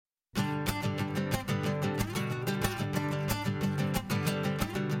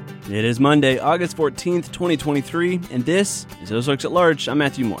It is Monday, August 14th, 2023, and this is Ozarks at Large. I'm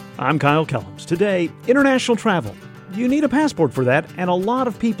Matthew Moore. I'm Kyle Kellums. Today, international travel. You need a passport for that, and a lot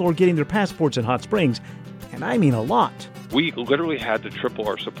of people are getting their passports in Hot Springs, and I mean a lot. We literally had to triple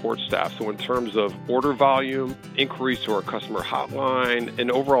our support staff. So in terms of order volume, inquiries to our customer hotline,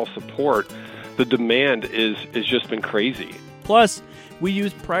 and overall support, the demand is just been crazy. Plus, we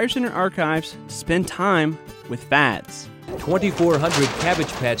use Pryor Center archives to spend time with fads. 2,400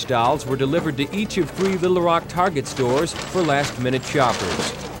 Cabbage Patch dolls were delivered to each of 3 Little Rock Target stores for last-minute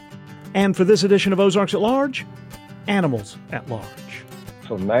shoppers. And for this edition of Ozarks at Large, Animals at Large.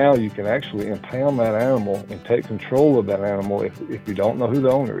 So now you can actually impound that animal and take control of that animal if you don't know who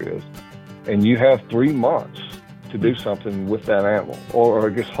the owner is. And you have 3 months to do something with that animal, or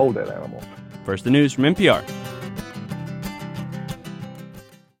just hold that animal. First, the news from NPR.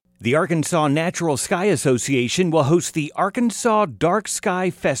 The Arkansas Natural Sky Association will host the Arkansas Dark Sky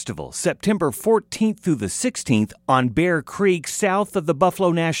Festival September 14th through the 16th on Bear Creek, south of the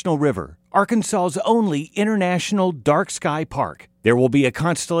Buffalo National River, Arkansas's only international dark sky park. There will be a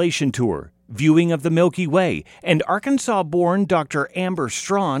constellation tour, viewing of the Milky Way, and Arkansas-born Dr. Amber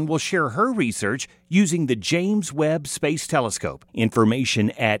Strawn will share her research using the James Webb Space Telescope. Information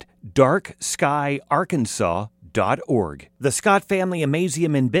at darkskyarkansas.org. The Scott Family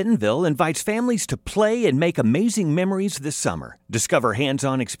Amazeum in Bentonville invites families to play and make amazing memories this summer. Discover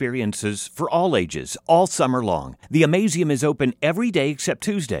hands-on experiences for all ages, all summer long. The Amazeum is open every day except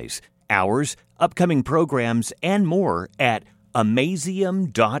Tuesdays. Hours, upcoming programs, and more at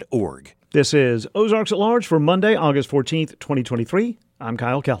amazeum.org. This is Ozarks at Large for Monday, August 14th, 2023. I'm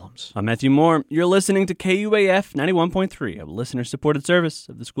Kyle Kellums. I'm Matthew Moore. You're listening to KUAF 91.3, a listener-supported service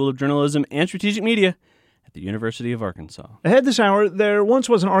of the School of Journalism and Strategic Media at the University of Arkansas. Ahead this hour, there once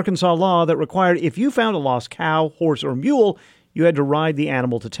was an Arkansas law that required if you found a lost cow, horse, or mule, you had to ride the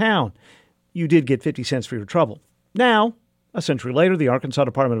animal to town. You did get 50 cents for your trouble. Now, a century later, the Arkansas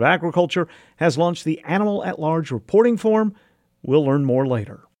Department of Agriculture has launched the Animal at Large reporting form. We'll learn more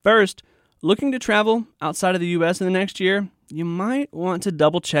later. First, looking to travel outside of the U.S. in the next year, you might want to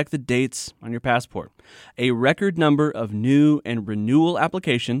double-check the dates on your passport. A record number of new and renewal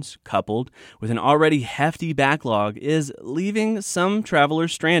applications, coupled with an already hefty backlog, is leaving some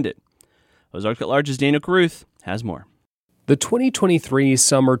travelers stranded. Ozarks at Large's Daniel Carruth has more. The 2023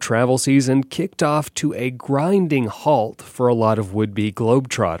 summer travel season kicked off to a grinding halt for a lot of would-be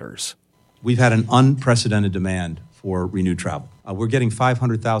globetrotters. We've had an unprecedented demand for renewed travel. We're getting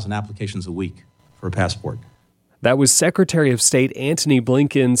 500,000 applications a week for a passport. That was Secretary of State Antony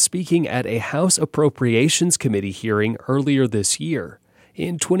Blinken speaking at a House Appropriations Committee hearing earlier this year.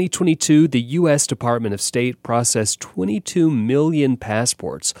 In 2022, the U.S. Department of State processed 22 million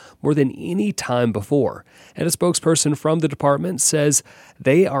passports, more than any time before. And a spokesperson from the department says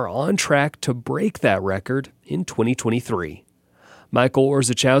they are on track to break that record in 2023. Michael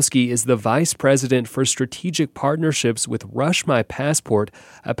Orzechowski is the Vice President for Strategic Partnerships with Rush My Passport,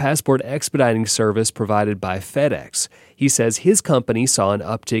 a passport expediting service provided by FedEx. He says his company saw an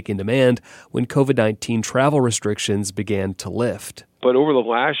uptick in demand when COVID-19 travel restrictions began to lift. But over the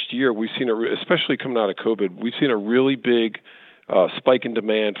last year, we've seen, especially coming out of COVID, we've seen a really big spike in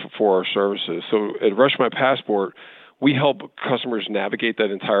demand for our services. So at Rush My Passport, we help customers navigate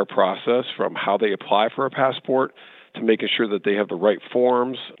that entire process from how they apply for a passport to making sure that they have the right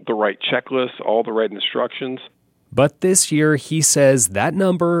forms, the right checklists, all the right instructions. But this year, he says that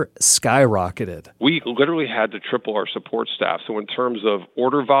number skyrocketed. We literally had to triple our support staff. So in terms of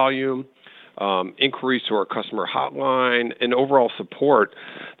order volume, inquiries to our customer hotline, and overall support,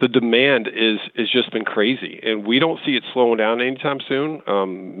 the demand is just been crazy. And we don't see it slowing down anytime soon.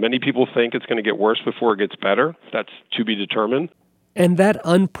 Many people think it's going to get worse before it gets better. That's to be determined. And that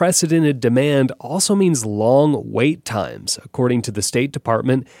unprecedented demand also means long wait times. According to the State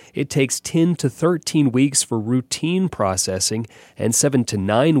Department, it takes 10 to 13 weeks for routine processing and 7 to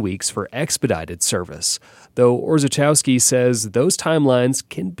 9 weeks for expedited service. Though Orzechowski says those timelines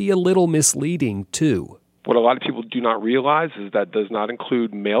can be a little misleading, too. What a lot of people do not realize is that does not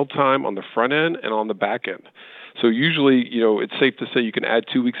include mail time on the front end and on the back end. So usually, it's safe to say you can add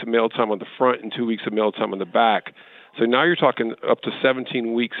 2 weeks of mail time on the front and 2 weeks of mail time on the back. So now you're talking up to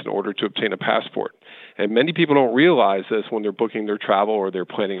 17 weeks in order to obtain a passport. And many people don't realize this when they're booking their travel or they're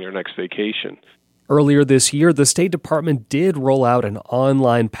planning their next vacation. Earlier this year, the State Department did roll out an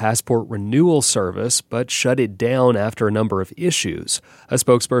online passport renewal service, but shut it down after a number of issues. A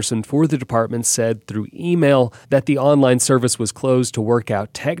spokesperson for the department said through email that the online service was closed to work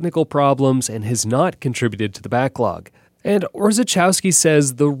out technical problems and has not contributed to the backlog. And Orzechowski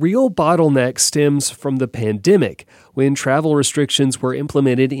says the real bottleneck stems from the pandemic. When travel restrictions were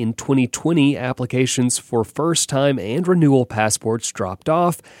implemented in 2020, applications for first-time and renewal passports dropped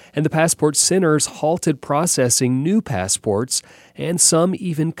off, and the passport centers halted processing new passports, and some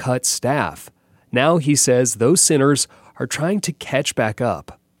even cut staff. Now, he says, those centers are trying to catch back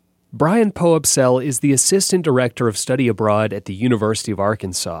up. Brian Poabsell is the Assistant Director of Study Abroad at the University of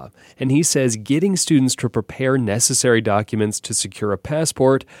Arkansas, and he says getting students to prepare necessary documents to secure a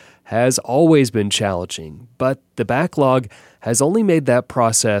passport has always been challenging, but the backlog has only made that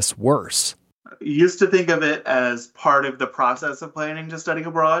process worse. Used to think of it as part of the process of planning to study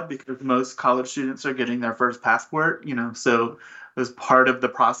abroad because most college students are getting their first passport, so as part of the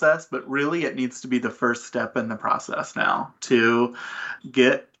process, but really it needs to be the first step in the process now to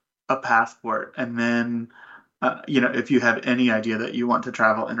get a passport. And then, if you have any idea that you want to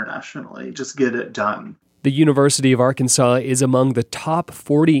travel internationally, just get it done. The University of Arkansas is among the top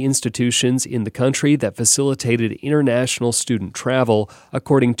 40 institutions in the country that facilitated international student travel,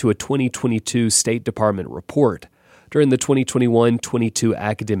 according to a 2022 State Department report. During the 2021-22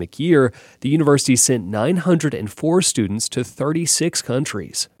 academic year, the university sent 904 students to 36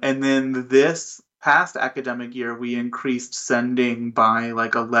 countries. And then this past academic year, we increased sending by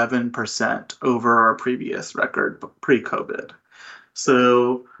 11% over our previous record pre-COVID.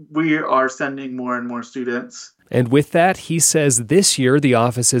 So we are sending more and more students. And with that, he says this year the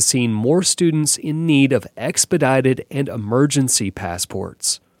office has seen more students in need of expedited and emergency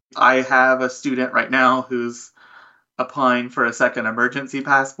passports. I have a student right now who's applying for a second emergency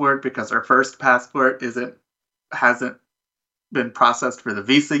passport because her first passport hasn't been processed for the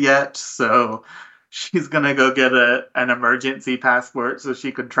visa yet. So she's going to go get an emergency passport so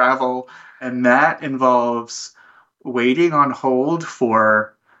she could travel. And that involves waiting on hold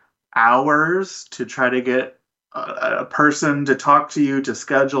for hours to try to get a person to talk to you to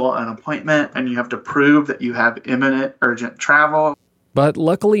schedule an appointment. And you have to prove that you have imminent urgent travel. But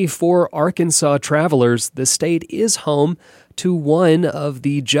luckily for Arkansas travelers, the state is home to one of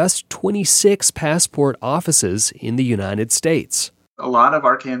the just 26 passport offices in the United States. A lot of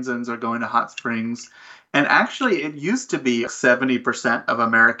Arkansans are going to Hot Springs, and actually it used to be 70% of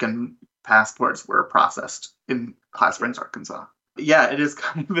American passports were processed in Hot Springs, Arkansas. Yeah, it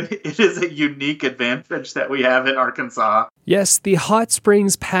is a unique advantage that we have in Arkansas. Yes, the Hot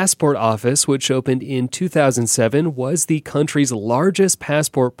Springs Passport Office, which opened in 2007, was the country's largest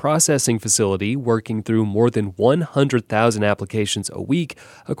passport processing facility, working through more than 100,000 applications a week,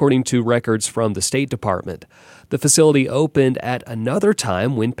 according to records from the State Department. The facility opened at another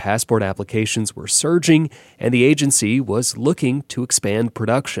time when passport applications were surging, and the agency was looking to expand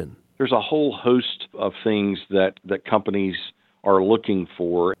production. There's a whole host of things that companies are looking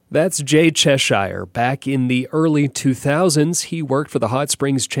for. That's Jay Cheshire. Back in the early 2000s, he worked for the Hot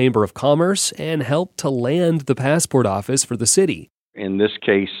Springs Chamber of Commerce and helped to land the passport office for the city. In this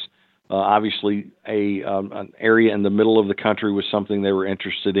case, obviously, an area in the middle of the country was something they were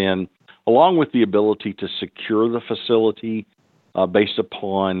interested in, along with the ability to secure the facility based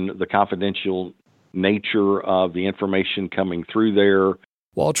upon the confidential nature of the information coming through there.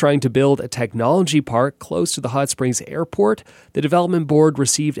 While trying to build a technology park close to the Hot Springs Airport, the development board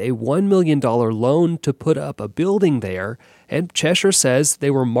received a $1 million loan to put up a building there, and Cheshire says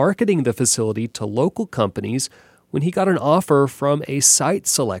they were marketing the facility to local companies when he got an offer from a site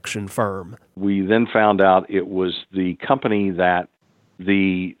selection firm. We then found out it was the company that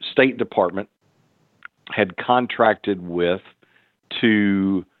the State Department had contracted with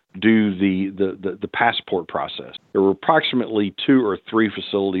to do the passport process. There were approximately 2 or 3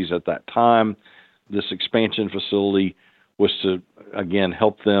 facilities at that time. This expansion facility was to, again,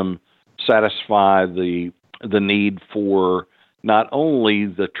 help them satisfy the need for not only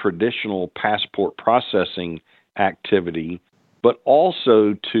the traditional passport processing activity, but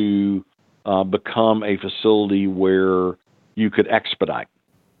also to become a facility where you could expedite.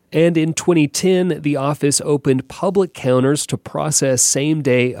 And in 2010, the office opened public counters to process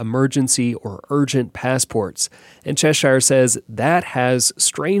same-day emergency or urgent passports. And Cheshire says that has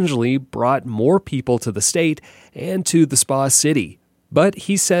strangely brought more people to the state and to the Spa City. But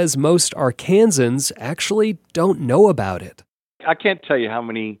he says most Arkansans actually don't know about it. I can't tell you how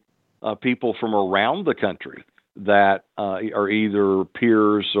many people from around the country that are either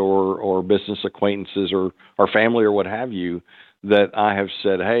peers or business acquaintances or family or what have you, that I have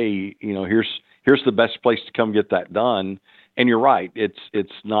said, hey, here's the best place to come get that done. And you're right,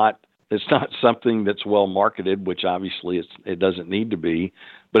 it's not something that's well marketed, which obviously it doesn't need to be.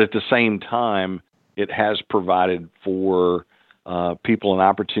 But at the same time, it has provided for people an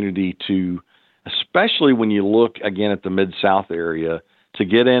opportunity to especially when you look again at the Mid-South area, to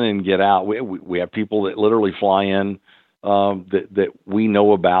get in and get out. We have people that literally fly in that we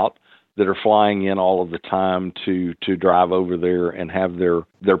know about that are flying in all of the time to drive over there and have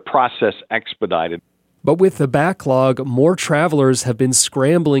their process expedited. But with the backlog, more travelers have been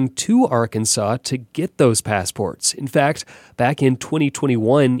scrambling to Arkansas to get those passports. In fact, back in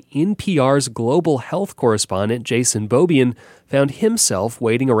 2021, NPR's global health correspondent Jason Beaubien found himself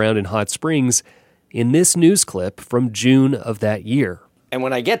waiting around in Hot Springs in this news clip from June of that year. And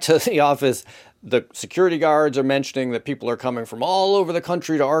when I get to the office, the security guards are mentioning that people are coming from all over the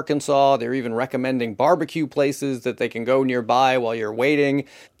country to Arkansas. They're even recommending barbecue places that they can go nearby while you're waiting.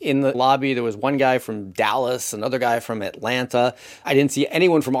 In the lobby, there was one guy from Dallas, another guy from Atlanta. I didn't see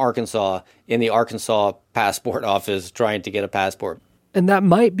anyone from Arkansas in the Arkansas passport office trying to get a passport. And that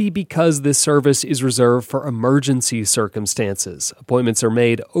might be because this service is reserved for emergency circumstances. Appointments are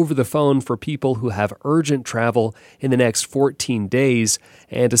made over the phone for people who have urgent travel in the next 14 days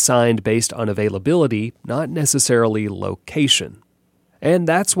and assigned based on availability, not necessarily location. And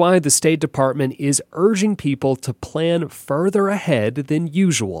that's why the State Department is urging people to plan further ahead than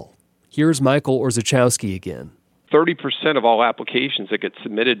usual. Here's Michael Orzechowski again. 30% of all applications that get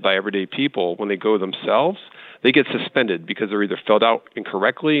submitted by everyday people when they go themselves, they get suspended because they're either filled out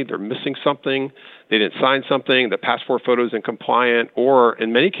incorrectly, they're missing something, they didn't sign something, the passport photo is incompliant, or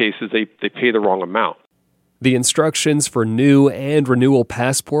in many cases, they pay the wrong amount. The instructions for new and renewal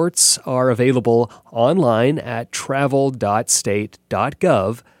passports are available online at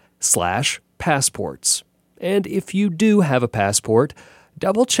travel.state.gov/passports. And if you do have a passport,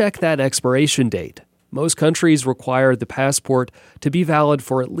 double-check that expiration date. Most countries require the passport to be valid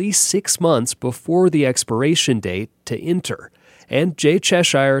for at least 6 months before the expiration date to enter. And Jay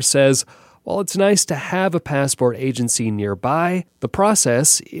Cheshire says, while it's nice to have a passport agency nearby, the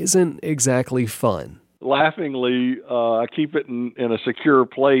process isn't exactly fun. Laughingly, I keep it in a secure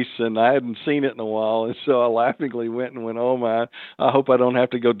place, and I hadn't seen it in a while, and so I laughingly went, oh my, I hope I don't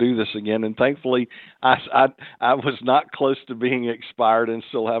have to go do this again. And thankfully, I was not close to being expired and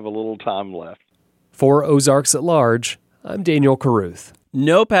still have a little time left. For Ozarks at Large, I'm Daniel Carruth.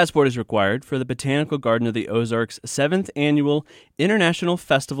 No passport is required for the Botanical Garden of the Ozarks' 7th Annual International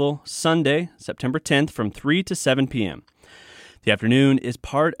Festival, Sunday, September 10th from 3 to 7 p.m. The afternoon is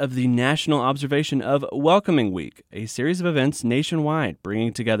part of the National Observation of Welcoming Week, a series of events nationwide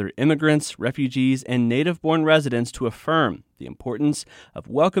bringing together immigrants, refugees, and native-born residents to affirm the importance of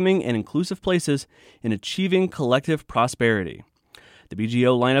welcoming and inclusive places in achieving collective prosperity. The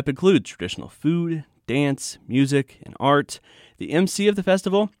BGO lineup includes traditional food, dance, music, and art. The MC of the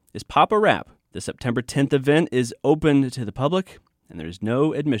festival is Papa Rap. The September 10th event is open to the public, and there is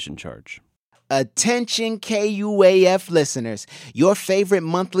no admission charge. Attention KUAF listeners, your favorite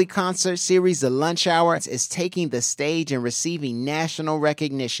monthly concert series, The Lunch Hour, is taking the stage and receiving national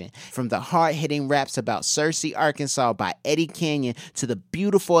recognition. From the hard-hitting raps about Searcy, Arkansas by Eddie Canyon to the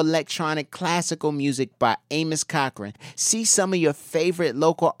beautiful electronic classical music by Amos Cochran, see some of your favorite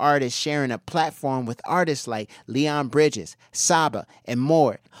local artists sharing a platform with artists like Leon Bridges, Saba, and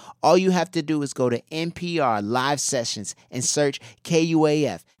more. All you have to do is go to NPR Live Sessions and search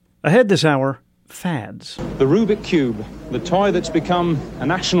KUAF. Ahead this hour, fads. The Rubik Cube, the toy that's become a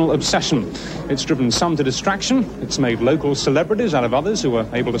national obsession. It's driven some to distraction, it's made local celebrities out of others who were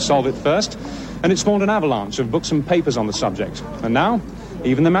able to solve it first, and it's spawned an avalanche of books and papers on the subject. And now,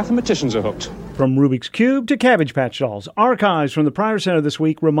 even the mathematicians are hooked. From Rubik's Cube to Cabbage Patch Dolls, archives from the Pryor Center this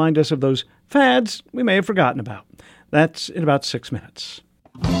week remind us of those fads we may have forgotten about. That's in about 6 minutes.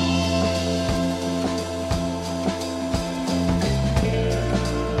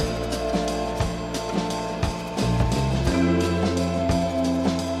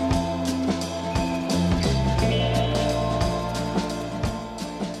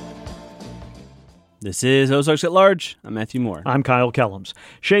 This is Ozarks at Large. I'm Matthew Moore. I'm Kyle Kellums.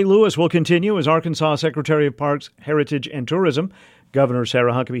 Shea Lewis will continue as Arkansas Secretary of Parks, Heritage, and Tourism. Governor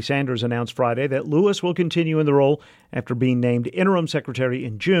Sarah Huckabee Sanders announced Friday that Lewis will continue in the role after being named interim secretary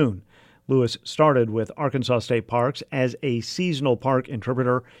in June. Lewis started with Arkansas State Parks as a seasonal park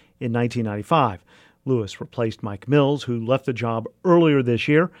interpreter in 1995. Lewis replaced Mike Mills, who left the job earlier this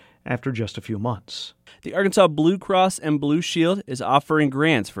year after just a few months. The Arkansas Blue Cross and Blue Shield is offering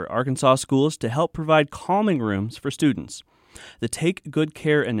grants for Arkansas schools to help provide calming rooms for students. The Take Good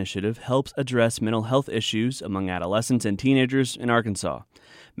Care initiative helps address mental health issues among adolescents and teenagers in Arkansas.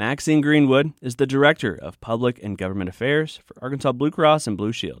 Maxine Greenwood is the Director of Public and Government Affairs for Arkansas Blue Cross and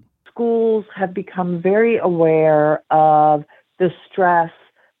Blue Shield. Schools have become very aware of the stress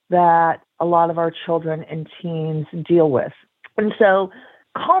that a lot of our children and teens deal with. And so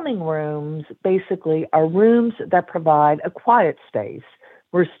Calming rooms basically are rooms that provide a quiet space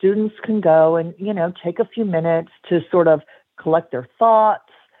where students can go and, take a few minutes to sort of collect their thoughts,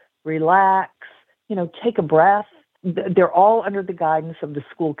 relax, take a breath. They're all under the guidance of the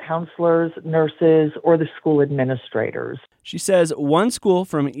school counselors, nurses, or the school administrators. She says one school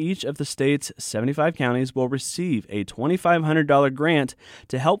from each of the state's 75 counties will receive a $2,500 grant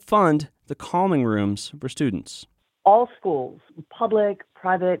to help fund the calming rooms for students. All schools, public,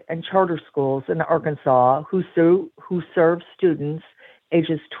 private, and charter schools in Arkansas who serve students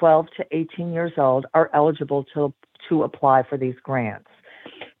ages 12 to 18 years old are eligible to apply for these grants.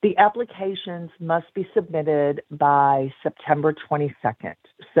 The applications must be submitted by September 22nd,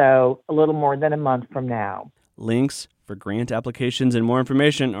 so a little more than a month from now. Links for grant applications and more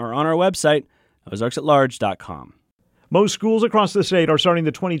information are on our website, ozarksatlarge.com. Most schools across the state are starting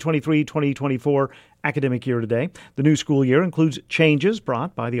the 2023-2024 academic year today. The new school year includes changes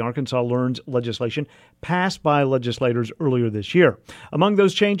brought by the Arkansas Learns legislation passed by legislators earlier this year. Among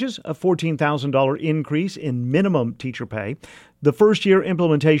those changes, a $14,000 increase in minimum teacher pay, the first-year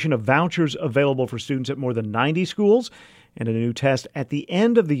implementation of vouchers available for students at more than 90 schools, and a new test at the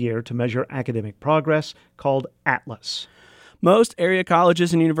end of the year to measure academic progress called Atlas. Most area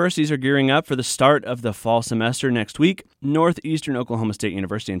colleges and universities are gearing up for the start of the fall semester next week. Northeastern Oklahoma State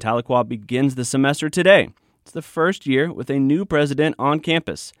University in Tahlequah begins the semester today. It's the first year with a new president on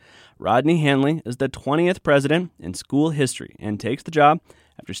campus. Rodney Hanley is the 20th president in school history and takes the job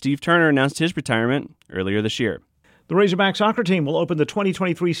after Steve Turner announced his retirement earlier this year. The Razorback soccer team will open the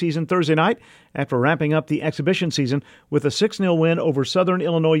 2023 season Thursday night after wrapping up the exhibition season with a 6-0 win over Southern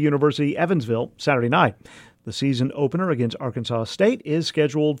Illinois University Evansville Saturday night. The season opener against Arkansas State is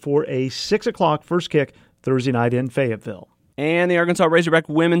scheduled for a 6 o'clock first kick Thursday night in Fayetteville. And the Arkansas Razorback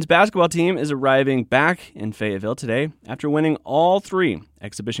women's basketball team is arriving back in Fayetteville today after winning all 3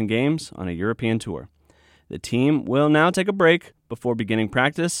 exhibition games on a European tour. The team will now take a break before beginning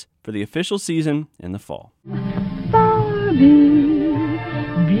practice for the official season in the fall. Barbie,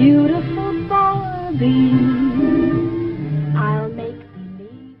 beautiful Barbie.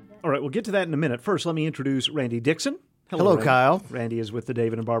 All right, we'll get to that in a minute. First, let me introduce Randy Dixon. Hello, Randy. Kyle. Randy is with the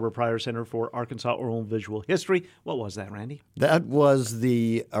David and Barbara Pryor Center for Arkansas Oral and Visual History. What was that, Randy? That was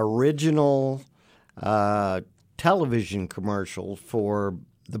the original television commercial for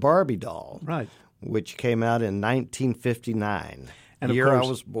the Barbie doll. Right. Which came out in 1959. And the of year course, I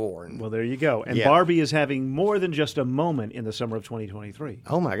was born. Well, there you go. And yeah. Barbie is having more than just a moment in the summer of 2023.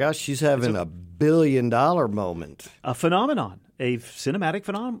 Oh, my gosh. She's having a billion-dollar moment. A phenomenon. A cinematic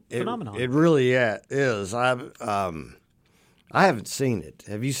phenomenon. It really is. I haven't seen it.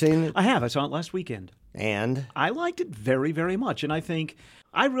 Have you seen it? I have. I saw it last weekend. And? I liked it very, very much. And I think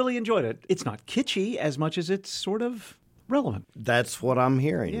I really enjoyed it. It's not kitschy as much as it's sort of relevant. That's what I'm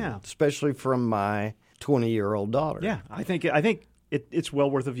hearing. Yeah. Especially from my 20-year-old daughter. Yeah. I think it's well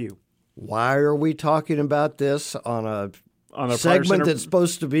worth a view. Why are we talking about this on a segment that's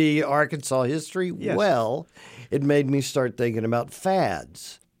supposed to be Arkansas history? Yes. Well, it made me start thinking about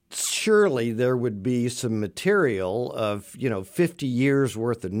fads. Surely there would be some material of, 50 years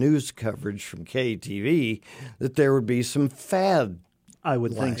worth of news coverage from KTV that there would be some fad. I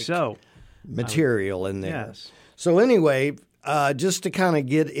would think so. Material in there. Yes. So anyway, just to kind of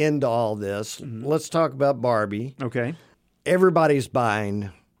get into all this, let's talk about Barbie. Okay. Everybody's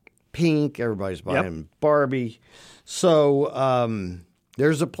buying pink. Everybody's buying Barbie. So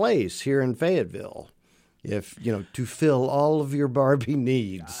there's a place here in Fayetteville, to fill all of your Barbie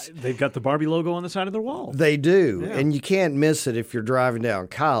needs. They've got the Barbie logo on the side of their wall. They do. Yeah. And you can't miss it if you're driving down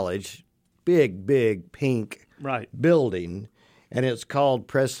College. Big, big pink building. And it's called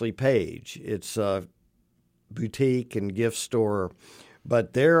Presley Page. It's a boutique and gift store.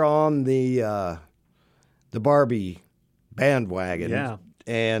 But they're on the Barbie bandwagon. Yeah.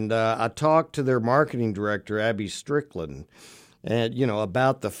 And I talked to their marketing director, Abby Strickland, and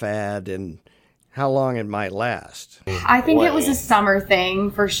about the fad and how long it might last. I think it was a summer thing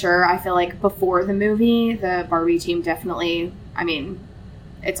for sure. I feel like before the movie, the Barbie team definitely,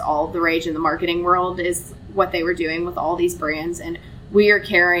 it's all the rage in the marketing world is what they were doing with all these brands. And we are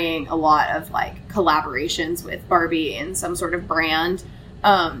carrying a lot of collaborations with Barbie in some sort of brand.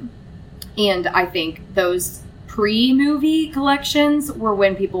 And I think those pre-movie collections were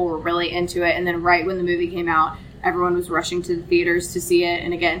when people were really into it. And then right when the movie came out, everyone was rushing to the theaters to see it.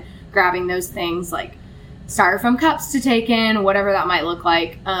 And again, grabbing those things like styrofoam cups to take in, whatever that might look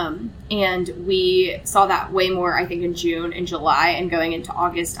like. And we saw that way more, I think, in June and July. And going into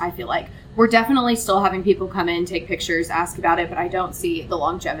August, I feel like we're definitely still having people come in, take pictures, ask about it. But I don't see the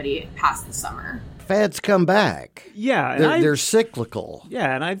longevity past the summer. fads come back. Yeah. They're cyclical.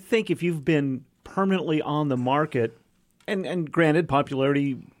 Yeah, and I think if you've been permanently on the market, and granted,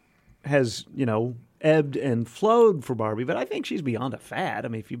 popularity has, ebbed and flowed for Barbie, but I think she's beyond a fad. I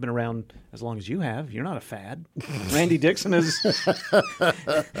mean, if you've been around as long as you have, you're not a fad. Randy Dixon is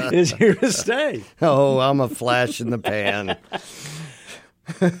here to stay. Oh, I'm a flash in the pan.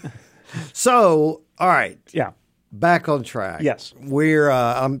 So, all right. Yeah. Back on track. Yes.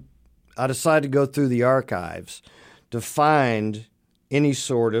 I decided to go through the archives to find any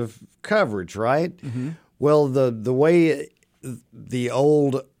sort of coverage, right? Mm-hmm. Well, the way the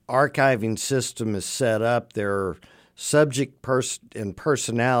old archiving system is set up, there are subject and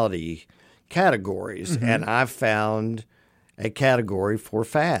personality categories, and I found a category for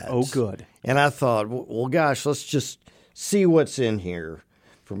fads. Oh, good. And I thought, well, gosh, let's just see what's in here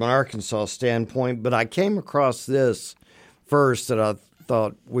from an Arkansas standpoint. But I came across this first that I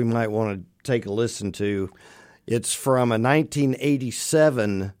thought we might want to take a listen to. It's from a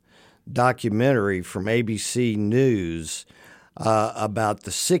 1987 documentary from ABC News about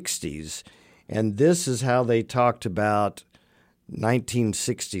the 60s. And this is how they talked about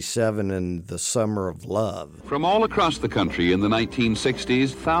 1967 and the Summer of Love. From all across the country in the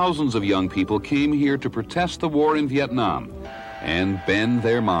 1960s, thousands of young people came here to protest the war in Vietnam and bend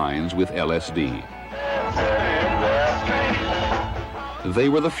their minds with LSD. They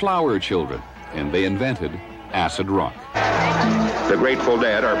were the Flower Children, and they invented acid rock. The Grateful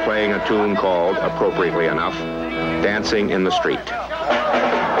Dead are playing a tune called, appropriately enough, Dancing in the Street.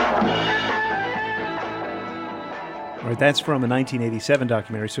 All right, that's from a 1987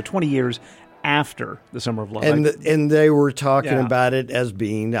 documentary, so 20 years after the Summer of Love. And they were talking about it as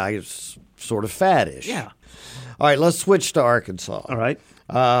being sort of faddish. Yeah. All right, let's switch to Arkansas. All right.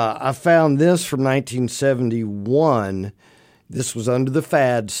 I found this from 1971. This was under the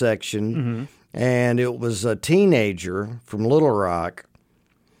fad section, and it was a teenager from Little Rock,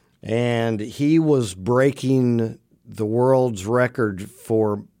 and he was breaking the world's record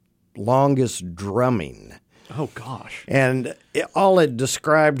for longest drumming. Oh, gosh. And all it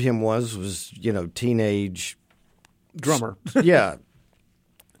described him was teenage drummer. Yeah.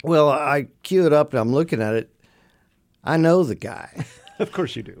 Well, I queue it up and I'm looking at it. I know the guy. Of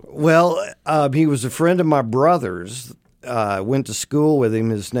course you do. Well, he was a friend of my brother's. Went to school with him.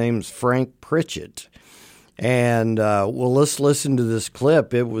 His name's Frank Pritchett. And, let's listen to this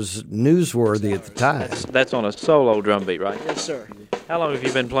clip. It was newsworthy at the time. That's on a solo drum beat, right? Yes, sir. How long have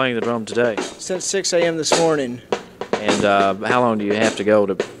you been playing the drum today? Since 6 a.m. this morning. And how long do you have to go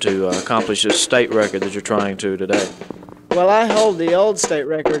to accomplish this state record that you're trying to today? Well, I hold the old state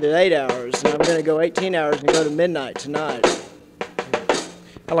record at 8 hours, and I'm going to go 18 hours and go to midnight tonight.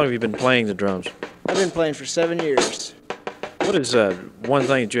 How long have you been playing the drums? I've been playing for 7 years. What is one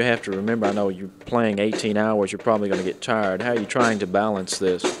thing that you have to remember? I know you're playing 18 hours, you're probably going to get tired. How are you trying to balance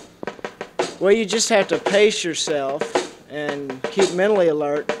this? Well, you just have to pace yourself and keep mentally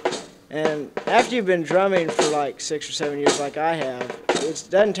alert. And after you've been drumming for like 6 or 7 years like I have, it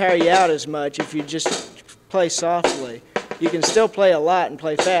doesn't tire you out as much if you just play softly. You can still play a lot and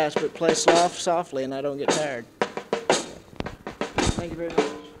play fast, but play softly and I don't get tired. Thank you very much.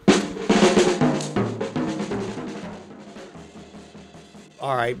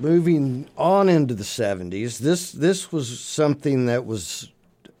 All right, moving on into the 70s. This was something that was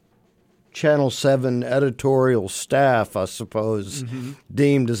Channel 7 editorial staff, I suppose,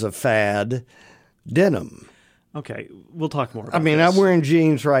 deemed as a fad. Denim. Okay, we'll talk more about this. I'm wearing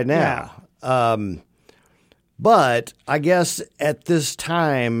jeans right now. Yeah. But I guess at this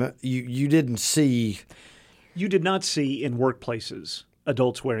time, you didn't see... You did not see in workplaces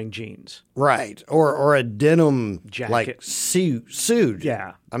adults wearing jeans. Right. Or a denim jacket. Like suit.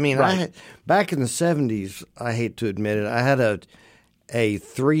 Yeah. I mean, right. Back in the 70s, I hate to admit it, I had a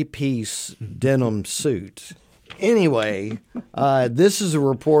three-piece denim suit. Anyway, this is a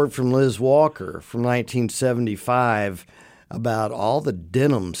report from Liz Walker from 1975 about all the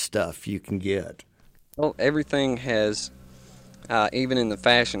denim stuff you can get. Well, everything has, even in the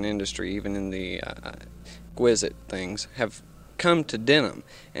fashion industry, even in the exquisite things, have come to denim,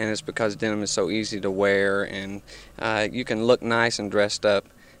 and it's because denim is so easy to wear, and you can look nice and dressed up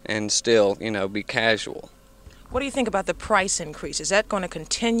and still, be casual. What do you think about the price increase? Is that going to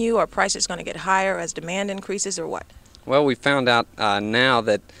continue, or prices going to get higher as demand increases, or what? Well, we found out now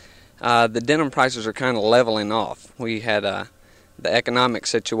that the denim prices are kind of leveling off. We had the economic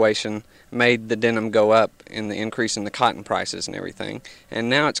situation made the denim go up in the increase in the cotton prices and everything, and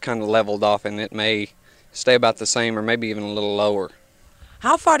now it's kind of leveled off, and it may stay about the same or maybe even a little lower.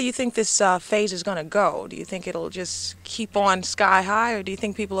 How far do you think this phase is going to go? Do you think it'll just keep on sky high, or do you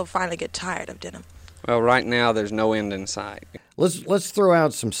think people will finally get tired of denim? Well, right now there's no end in sight. Let's throw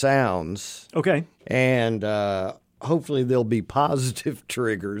out some sounds. Okay. And hopefully they'll be positive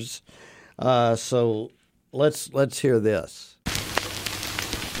triggers. So let's hear this.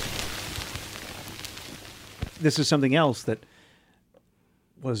 This is something else that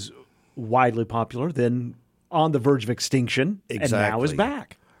was widely popular, then on the verge of extinction, Exactly. and now is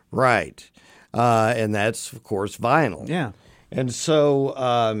back. Right. And that's, of course, vinyl. Yeah. And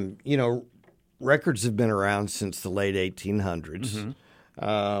so, records have been around since the late 1800s.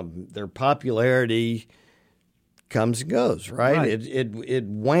 Mm-hmm. Their popularity comes and goes, right? It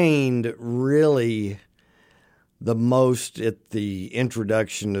waned really the most at the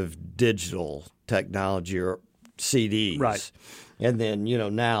introduction of digital technology or CDs. Right. And then,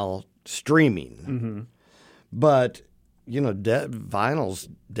 now streaming. Mm-hmm. But, vinyl's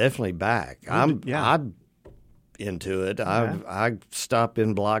definitely back. I'm into it. I stop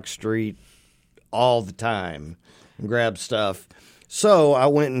in Block Street all the time and grab stuff. So I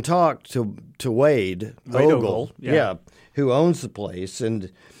went and talked to Wade Ogle, who owns the place.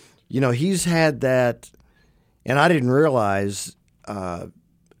 And, he's had that, and I didn't realize,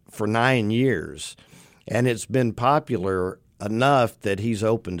 for 9 years. And it's been popular enough that he's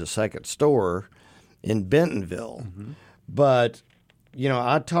opened a second store in Bentonville. Mm-hmm. But,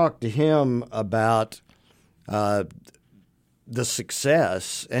 I talked to him about the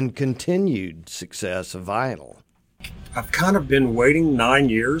success and continued success of vinyl. I've kind of been waiting 9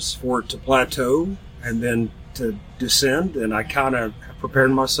 years for it to plateau and then to descend, and I kind of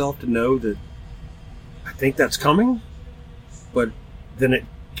prepared myself to know that I think that's coming, but then it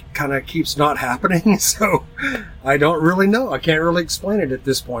kind of keeps not happening, so I don't really know. I can't really explain it at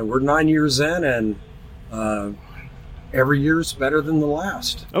this point. We're 9 years in, and every year's better than the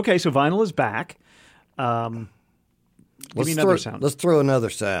last. Okay, so vinyl is back. Give me another sound. Let's throw another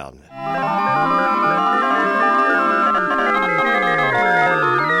sound.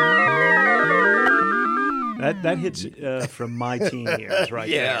 That hits from my teen years, right?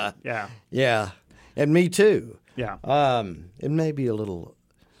 Yeah. There. Yeah. And me too. Yeah. It may be a little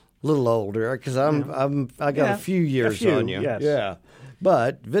older because I got a few years on you. Yes. Yeah.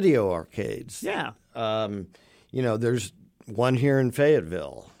 But video arcades. Yeah. There's one here in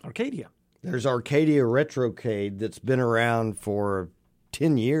Fayetteville. Arcadia. There's Arcadia Retrocade that's been around for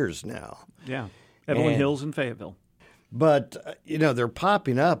 10 years now. Yeah. Evelyn Hills in Fayetteville. But, they're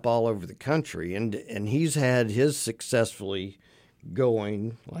popping up all over the country, and he's had his successfully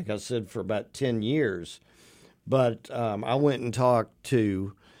going, like I said, for about 10 years. But I went and talked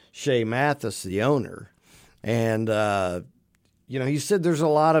to Shay Mathis, the owner, and, he said there's a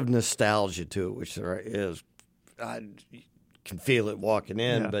lot of nostalgia to it, which there is. I can feel it walking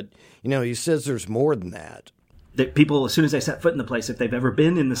in, but, he says there's more than that. That people, as soon as they set foot in the place, if they've ever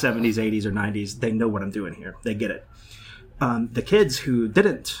been in the 70s, 80s, or 90s, they know what I'm doing here. They get it. The kids who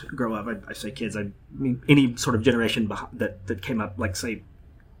didn't grow up, I say kids, I mean any sort of generation that came up, like, say...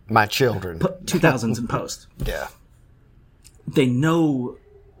 My children. 2000s and post. Yeah. They know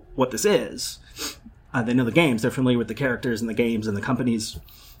what this is. They know the games. They're familiar with the characters and the games and the companies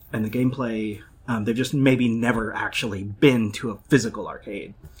and the gameplay. They've just maybe never actually been to a physical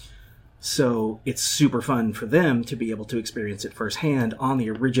arcade. So it's super fun for them to be able to experience it firsthand on the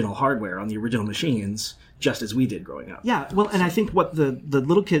original hardware, on the original machines, just as we did growing up. Yeah, well, and I think what the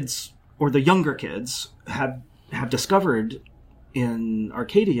little kids or the younger kids have discovered in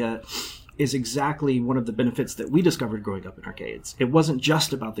Arcadia is exactly one of the benefits that we discovered growing up in arcades. It wasn't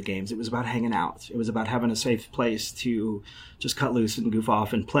just about the games. It was about hanging out. It was about having a safe place to just cut loose and goof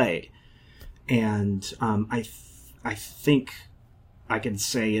off and play. And I think I can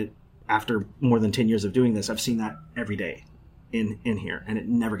say it after more than 10 years of doing this, I've seen that every day in here, and it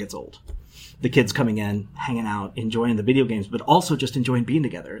never gets old. The kids coming in, hanging out, enjoying the video games, but also just enjoying being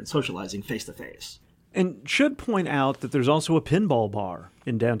together and socializing face-to-face. And should point out that there's also a pinball bar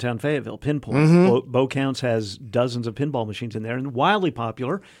in downtown Fayetteville, Pinpoint. Mm-hmm. Bow Counts has dozens of pinball machines in there and wildly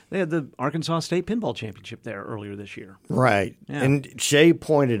popular. They had the Arkansas State Pinball Championship there earlier this year. Right. Yeah. And Shay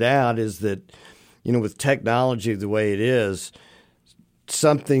pointed out is that, with technology the way it is,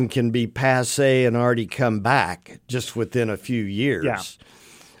 something can be passé and already come back just within a few years.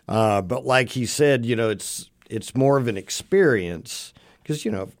 Yeah. But like he said, it's more of an experience because,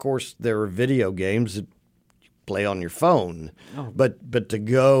 of course, there are video games that you play on your phone. Oh. But to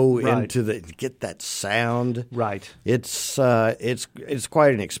go Right. into get that sound, right? It's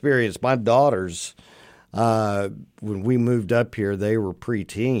quite an experience. My daughters, when we moved up here, they were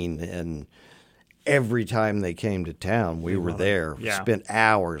preteen, and every time they came to town, we were there. Yeah. Spent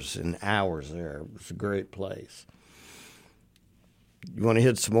hours and hours there. It was a great place. You want to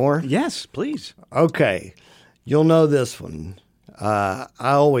hit some more? Yes, please. Okay. You'll know this one. I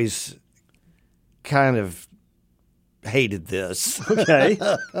always kind of hated this. Okay.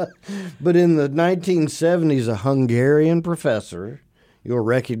 But in the 1970s, a Hungarian professor, you'll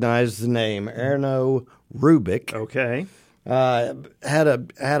recognize the name, Erno Rubik. Okay. Had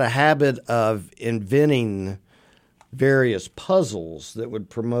a habit of inventing various puzzles that would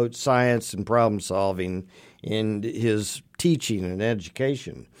promote science and problem solving in his teaching and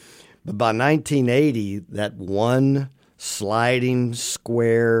education. But by 1980, that one sliding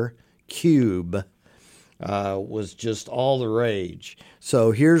square cube was just all the rage.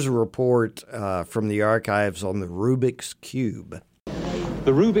 So here's a report from the archives on the Rubik's Cube.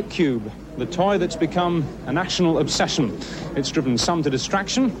 The Rubik Cube, the toy that's become a national obsession. It's driven some to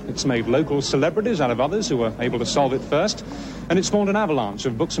distraction, it's made local celebrities out of others who were able to solve it first, and it spawned an avalanche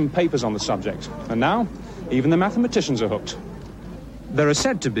of books and papers on the subject. And now, even the mathematicians are hooked. There are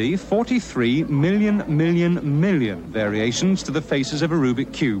said to be 43 million variations to the faces of a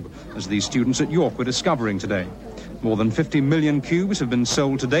Rubik Cube, as these students at York were discovering today. More than 50 million cubes have been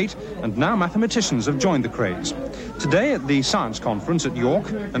sold to date, and now mathematicians have joined the craze. Today at the science conference at York,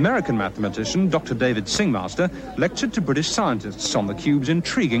 American mathematician Dr. David Singmaster lectured to British scientists on the cube's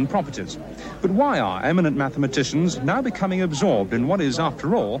intriguing properties. But why are eminent mathematicians now becoming absorbed in what is,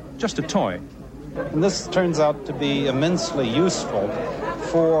 after all, just a toy? And this turns out to be immensely useful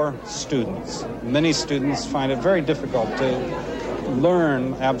for students. Many students find it very difficult to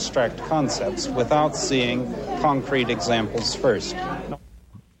learn abstract concepts without seeing concrete examples first.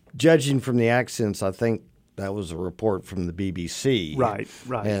 Judging from the accents, I think that was a report from the BBC. Right.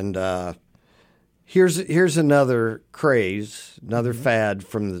 And here's another craze, another fad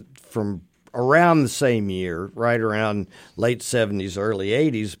from around the same year, right around late 70s, early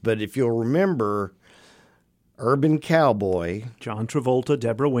 80s. But if you'll remember, Urban Cowboy. John Travolta,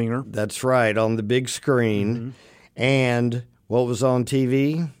 Deborah Winger. That's right, on the big screen. Mm-hmm. And what was on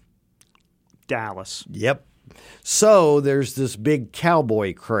TV? Dallas. Yep. So there's this big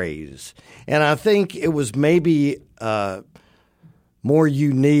cowboy craze. And I think it was maybe more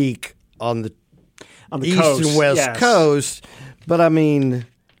unique on the east coast. And west coast. But I mean,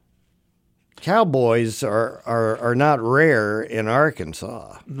 cowboys are not rare in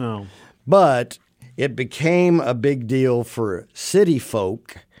Arkansas. No. But it became a big deal for city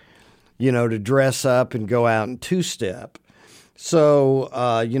folk, to dress up and go out and two-step. So,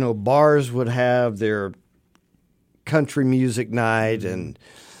 bars would have their country music night, and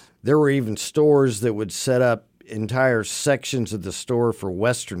there were even stores that would set up entire sections of the store for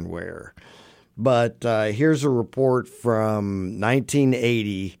Western wear. But here's a report from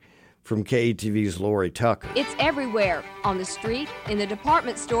 1980 from KETV's Lori Tucker. It's everywhere, on the street, in the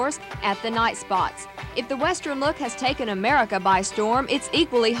department stores, at the night spots. If the Western look has taken America by storm, it's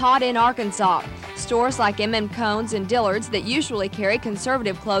equally hot in Arkansas. Stores like M.M. Cones and Dillard's that usually carry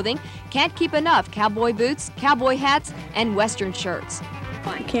conservative clothing can't keep enough cowboy boots, cowboy hats, and Western shirts.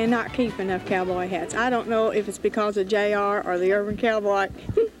 I cannot keep enough cowboy hats. I don't know if it's because of JR or the Urban Cowboy.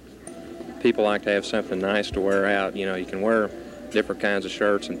 People like to have something nice to wear out. You can wear different kinds of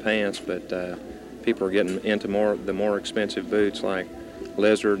shirts and pants, but people are getting into the more expensive boots like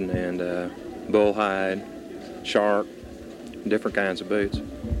lizard and bullhide, shark, different kinds of boots.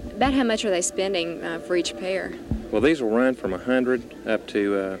 About how much are they spending for each pair? Well, these will run from $100 up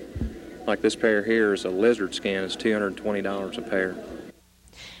to, like this pair here is a lizard skin, it's $220 a pair.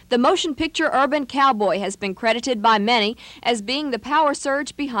 The motion picture Urban Cowboy has been credited by many as being the power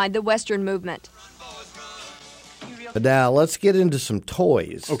surge behind the Western movement. But now let's get into some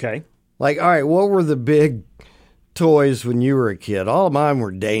toys. Okay. Like, all right, what were the big toys when you were a kid? All of mine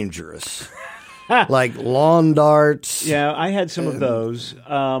were dangerous. Like lawn darts. Yeah, I had some of those.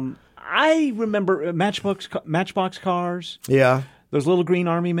 I remember Matchbox cars. Yeah. Those little green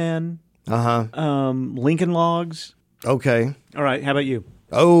army men. Uh-huh. Lincoln logs. Okay. All right, how about you?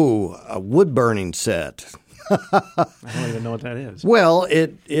 Oh, a wood burning set. I don't even know what that is. Well,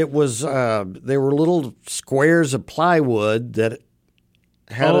 it was they were little squares of plywood that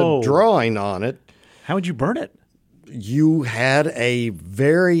had a drawing on it. How would you burn it? You had a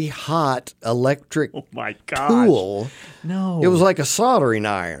very hot electric tool. No. It was like a soldering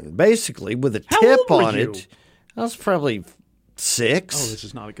iron, basically, with a tip on it. I was probably 6. Oh, this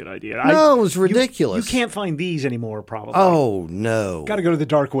is not a good idea. No, it was ridiculous. You can't find these anymore, probably. Oh, no. Got to go to the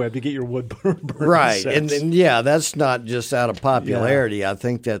dark web to get your wood burn right. sets. And yeah, that's not just out of popularity. Yeah. I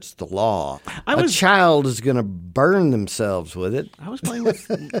think that's the law. A child is going to burn themselves with it. I was playing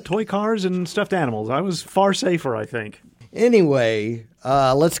with toy cars and stuffed animals. I was far safer, I think. Anyway,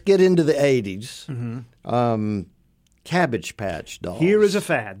 let's get into the 80s. Mm-hmm. Cabbage Patch dolls. Here is a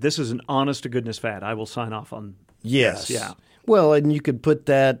fad. This is an honest-to-goodness fad. I will sign off on Yes. this. Yeah. Well, and you could put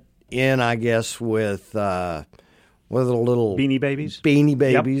that in, I guess, with the little Beanie Babies. Beanie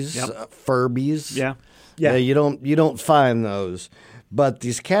Babies, Yep. Furbies. Yeah. Yeah. You don't find those. But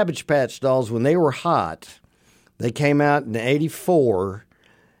these Cabbage Patch dolls, when they were hot, they came out in '84,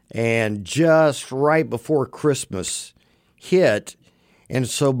 and just right before Christmas hit, and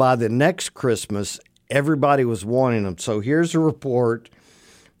so by the next Christmas, everybody was wanting them. So here's a report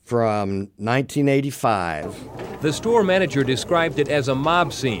from 1985. The store manager described it as a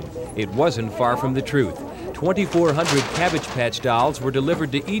mob scene. It wasn't far from the truth. 2,400 Cabbage Patch dolls were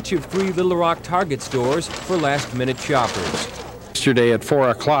delivered to each of 3 Little Rock Target stores for last-minute shoppers. Yesterday at 4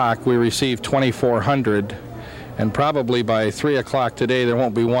 o'clock, we received 2,400, and probably by 3 o'clock today, there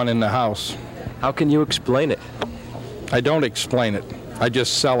won't be one in the house. How can you explain it? I don't explain it. I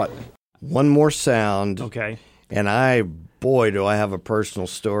just sell it. One more sound. Okay. And boy, do I have a personal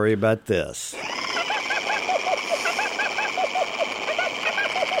story about this.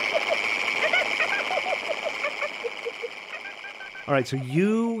 All right, so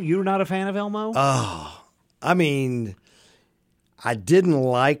you're not a fan of Elmo? Oh, I mean, I didn't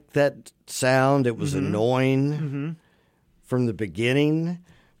like that sound. It was annoying from the beginning.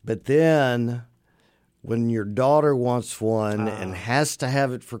 But then when your daughter wants one and has to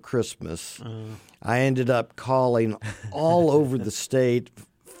have it for Christmas, I ended up calling all over the state,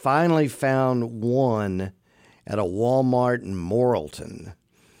 finally found one at a Walmart in Morrilton,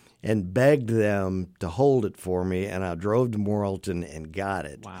 and begged them to hold it for me, and I drove to Morrilton and got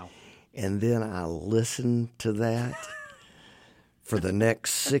it. Wow. And then I listened to that for the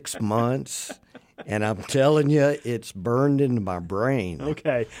next 6 months, and I'm telling you, it's burned into my brain.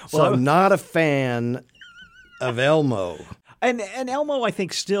 Okay. So I'm not a fan of Elmo. And Elmo, I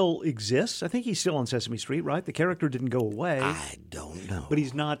think, still exists. I think he's still on Sesame Street, right? The character didn't go away. I don't know. But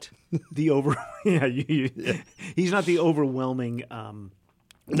he's not the he's not the overwhelming...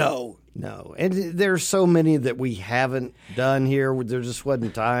 No. And there's so many that we haven't done here. There just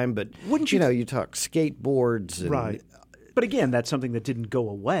wasn't time. But, wouldn't you you talk skateboards. And, right. But again, that's something that didn't go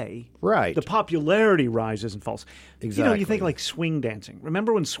away. Right. The popularity rise isn't false. Exactly. You think like swing dancing.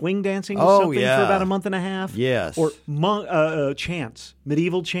 Remember when swing dancing was something for about a month and a half? Yes. Or chants,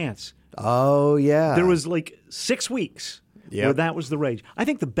 medieval chants. Oh, yeah. There was like 6 weeks where that was the rage. I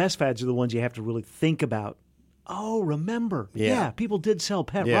think the best fads are the ones you have to really think about. Oh, remember. Yeah, people did sell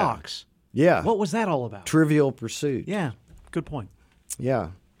pet rocks. Yeah. What was that all about? Trivial Pursuit. Yeah, good point. Yeah.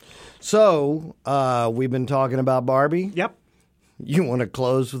 So, we've been talking about Barbie. Yep. You want to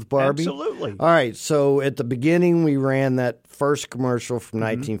close with Barbie? Absolutely. All right. So, at the beginning, we ran that first commercial from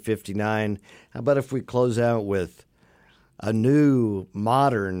 1959. How about if we close out with a new,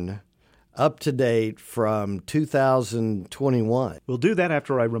 modern, up-to-date from 2021? We'll do that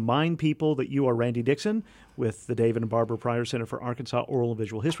after I remind people that you are Randy Dixon with the David and Barbara Pryor Center for Arkansas Oral and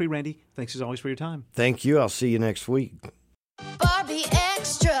Visual History. Randy, thanks as always for your time. Thank you. I'll see you next week. Barbie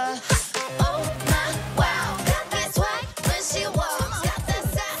Extra. Oh my wow. That's right when she walks. Got that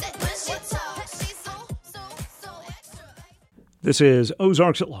sassy when she talks. She's so extra. This is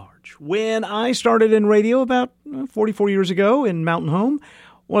Ozarks at Large. When I started in radio about 44 years ago in Mountain Home,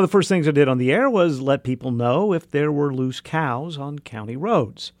 one of the first things I did on the air was let people know if there were loose cows on county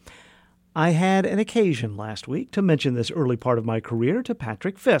roads. I had an occasion last week to mention this early part of my career to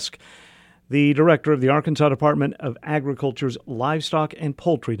Patrick Fisk, the director of the Arkansas Department of Agriculture's Livestock and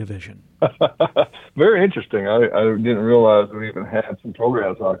Poultry Division. Very interesting. I didn't realize we even had some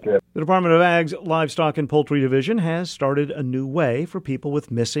programs like that. The Department of Ag's Livestock and Poultry Division has started a new way for people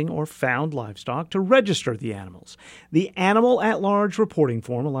with missing or found livestock to register the animals. The Animal at Large reporting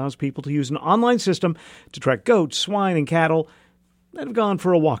form allows people to use an online system to track goats, swine, and cattle that have gone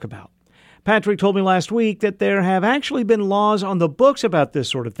for a walkabout. Patrick told me last week that there have actually been laws on the books about this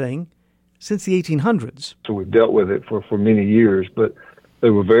sort of thing since the 1800s. So we've dealt with it for many years, but they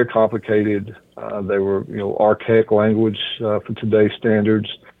were very complicated. They were, archaic language for today's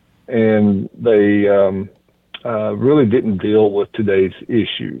standards, and they really didn't deal with today's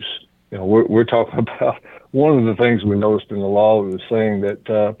issues. We're talking about one of the things we noticed in the law was saying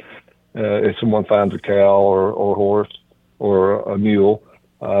that if someone finds a cow or horse or a mule,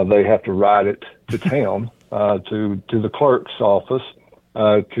 they have to ride it to town to the clerk's office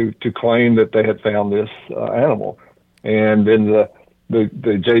to claim that they had found this animal, and then the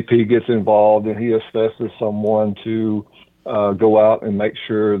JP gets involved and he assesses someone to go out and make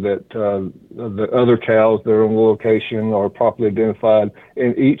sure that the other cows that are on the location are properly identified,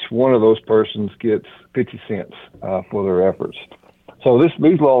 and each one of those persons gets 50 cents for their efforts. So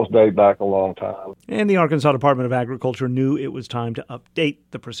these laws date back a long time. And the Arkansas Department of Agriculture knew it was time to update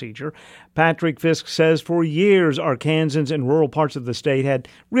the procedure. Patrick Fisk says for years, Arkansans in rural parts of the state had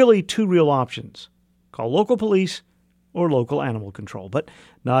really two real options: call local police or local animal control. But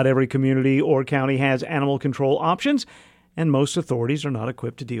not every community or county has animal control options, and most authorities are not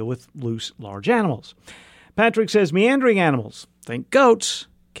equipped to deal with loose, large animals. Patrick says meandering animals, think goats,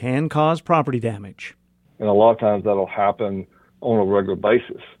 can cause property damage. And a lot of times that'll happen on a regular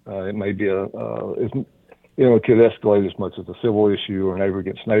basis. It may be it could escalate as much as a civil issue or neighbor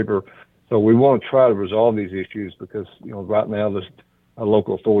against neighbor. So we want to try to resolve these issues because, right now the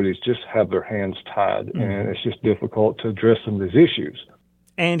local authorities just have their hands tied, and it's just difficult to address some of these issues.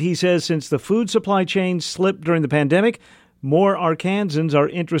 And he says since the food supply chain slipped during the pandemic, more Arkansans are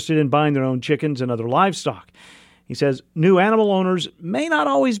interested in buying their own chickens and other livestock. He says new animal owners may not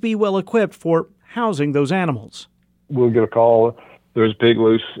always be well equipped for housing those animals. We'll get a call, there's pig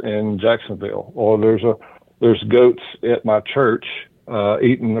loose in Jacksonville, or there's goats at my church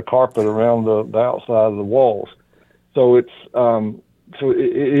eating the carpet around the outside of the walls. So it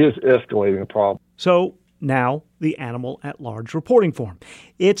is escalating a problem. So now the Animal at Large reporting form.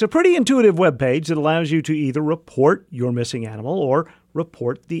 It's a pretty intuitive webpage that allows you to either report your missing animal or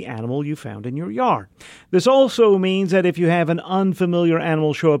report the animal you found in your yard. This also means that if you have an unfamiliar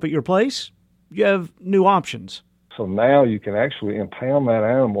animal show up at your place, you have new options. So now you can actually impound that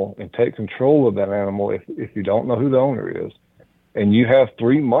animal and take control of that animal if you don't know who the owner is. And you have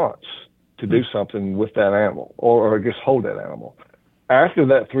 3 months to do something with that animal or just hold that animal. After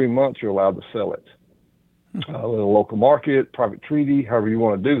that 3 months, you're allowed to sell it. With a local market, private treaty, however you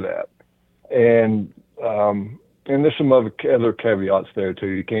want to do that. And there's some other caveats there too.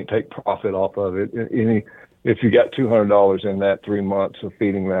 You can't take profit off of it. If you got $200 in that 3 months of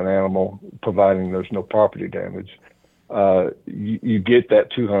feeding that animal, providing there's no property damage, you get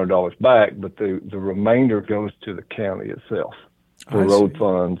that $200 back, but the remainder goes to the county itself for road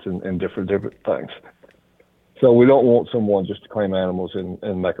funds and different things. So we don't want someone just to claim animals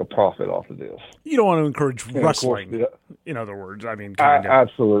and make a profit off of this. You don't want to encourage rustling, in other words. I mean, kind of.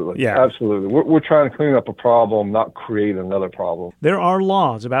 Absolutely. Yeah. Absolutely. We're trying to clean up a problem, not create another problem. There are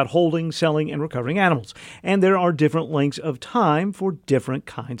laws about holding, selling, and recovering animals, and there are different lengths of time for different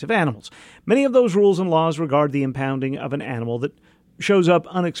kinds of animals. Many of those rules and laws regard the impounding of an animal that shows up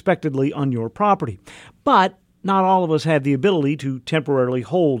unexpectedly on your property. But not all of us have the ability to temporarily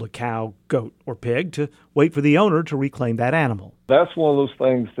hold a cow, goat, or pig to wait for the owner to reclaim that animal. That's one of those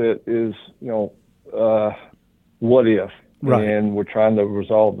things that is, what if? Right. And we're trying to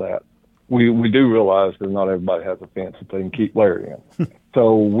resolve that. We do realize that not everybody has a fence that they can keep Larry in.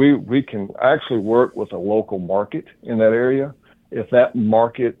 So we can actually work with a local market in that area. If that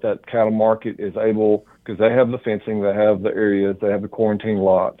market, that cattle market is able, because they have the fencing, they have the areas, they have the quarantine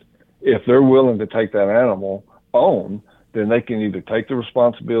lot. If they're willing to take that animal on, then they can either take the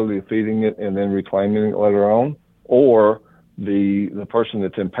responsibility of feeding it and then reclaiming it later on, or the person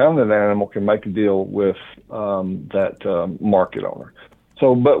that's impounded the animal can make a deal with that market owner.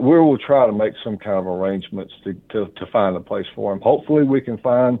 So, but we will try to make some kind of arrangements to find a place for them. Hopefully we can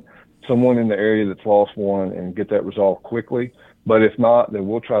find someone in the area that's lost one and get that resolved quickly. But if not, then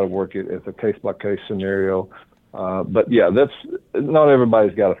we'll try to work it as a case-by-case scenario. But yeah, that's not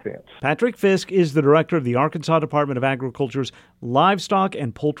everybody's got a fence. Patrick Fisk is the director of the Arkansas Department of Agriculture's Livestock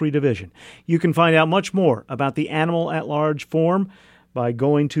and Poultry Division. You can find out much more about the Animal at Large form by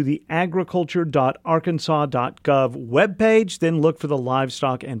going to the agriculture.arkansas.gov webpage, then look for the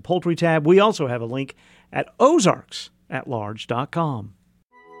Livestock and Poultry tab. We also have a link at ozarksatlarge.com.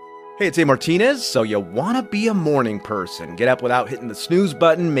 Hey, it's A. Martinez. So you want to be a morning person. Get up without hitting the snooze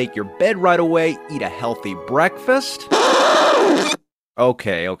button, make your bed right away, eat a healthy breakfast.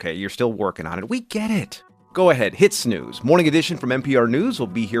 Okay, you're still working on it. We get it. Go ahead, hit snooze. Morning edition from NPR News will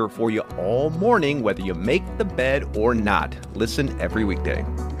be here for you all morning, whether you make the bed or not. Listen every weekday.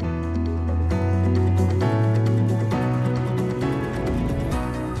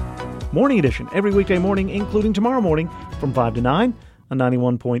 Morning edition, every weekday morning, including tomorrow morning from 5 to 9 on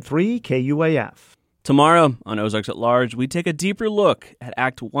 91.3 KUAF. Tomorrow on Ozarks at Large, we take a deeper look at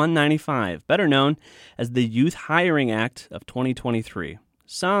Act 195, better known as the Youth Hiring Act of 2023.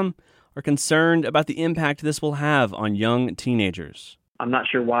 Some are concerned about the impact this will have on young teenagers. I'm not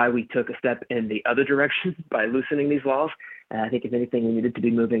sure why we took a step in the other direction by loosening these laws. I think, if anything, we needed to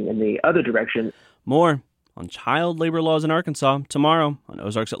be moving in the other direction. More on child labor laws in Arkansas tomorrow on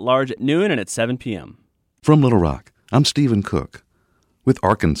Ozarks at Large at noon and at 7 p.m. From Little Rock, I'm Stephen Cook with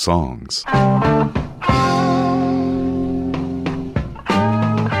Arkansongs.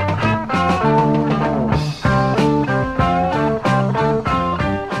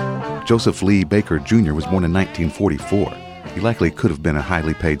 Joseph Lee Baker Jr. was born in 1944. He likely could have been a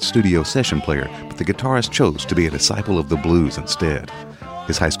highly paid studio session player, but the guitarist chose to be a disciple of the blues instead.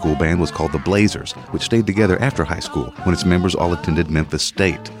 His high school band was called the Blazers, which stayed together after high school when its members all attended Memphis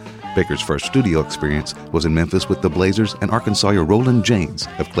State. Baker's first studio experience was in Memphis with the Blazers and Arkansawyer Roland James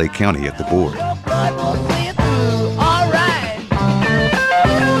of Clay County at the board.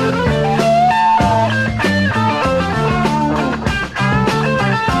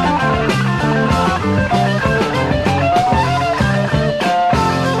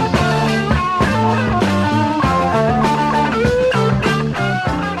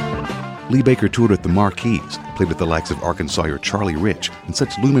 Lee Baker toured with the Marquees, played with the likes of Arkansawyer Charlie Rich and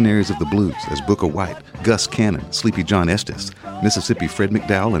such luminaries of the blues as Booker White, Gus Cannon, Sleepy John Estes, Mississippi Fred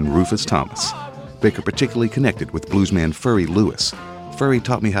McDowell, and Rufus Thomas. Baker particularly connected with bluesman Furry Lewis. Furry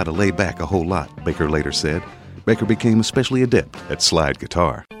taught me how to lay back a whole lot, Baker later said. Baker became especially adept at slide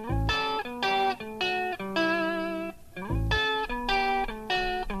guitar.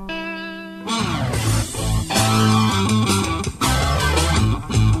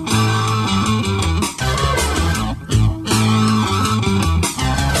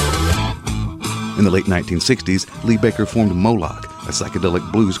 In the late 1960s, Lee Baker formed Moloch, a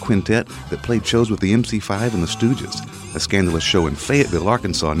psychedelic blues quintet that played shows with the MC5 and the Stooges. A scandalous show in Fayetteville,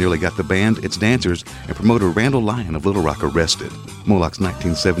 Arkansas nearly got the band, its dancers, and promoter Randall Lyon of Little Rock arrested. Moloch's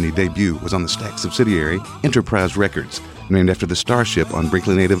 1970 debut was on the Stax subsidiary Enterprise Records, named after the starship on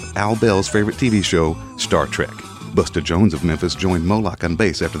Brinkley native Al Bell's favorite TV show, Star Trek. Busta Jones of Memphis joined Moloch on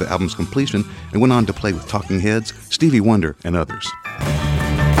bass after the album's completion and went on to play with Talking Heads, Stevie Wonder, and others.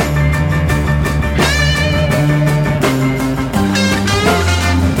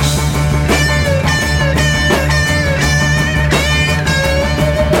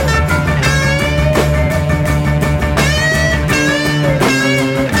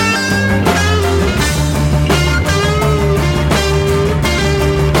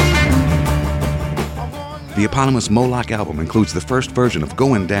 The eponymous Moloch album includes the first version of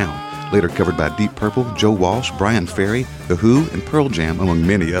Goin' Down, later covered by Deep Purple, Joe Walsh, Brian Ferry, The Who, and Pearl Jam, among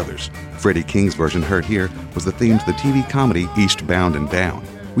many others. Freddie King's version heard here was the theme to the TV comedy Eastbound and Down.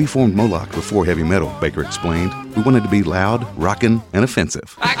 We formed Moloch before heavy metal, Baker explained. We wanted to be loud, rockin', and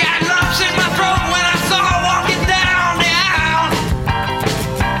offensive. I got lumps in my throat when I saw her walking down the aisle.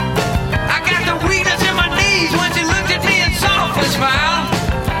 I got the weakness in my knees when she looked at me and softly smiled.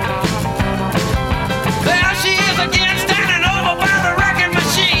 There she is again, standing over by the wrecking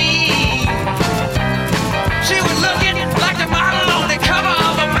machine. She was looking like the model on the cover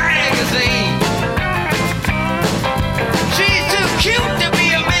of a magazine. She's too cute to be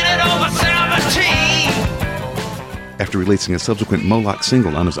a minute over 17. After releasing a subsequent Moloch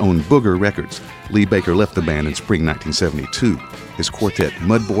single on his own Booger Records, Lee Baker left the band in spring 1972. His quartet,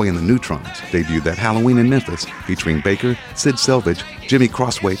 Mudboy and the Neutrons, debuted that Halloween in Memphis, featuring Baker, Sid Selvage, Jimmy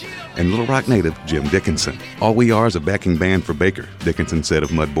Crosswaite, and Little Rock native Jim Dickinson. All we are is a backing band for Baker, Dickinson said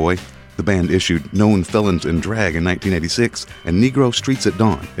of Mudboy. The band issued Known Felons in Drag in 1986 and Negro Streets at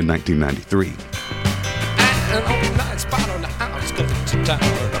Dawn in 1993. An old night spot on the outskirts of town.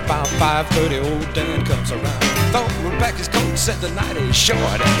 About 5:30, old Dan comes around. Throwing back his coat, said the night is short.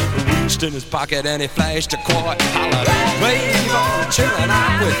 He reached in his pocket and he flashed a quart. Hollered, wave on, chillin'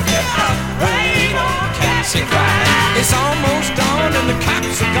 out with ya. Wave on, Cassie cried. It's almost dawn and the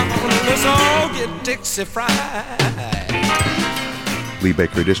cops are gone. And let's all get Dixie fried. Lee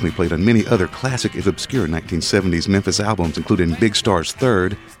Baker additionally played on many other classic, if obscure, 1970s Memphis albums, including Big Star's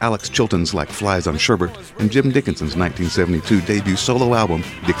Third, Alex Chilton's Like Flies on Sherbert, and Jim Dickinson's 1972 debut solo album,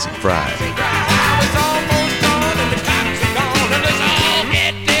 Dixie Fried.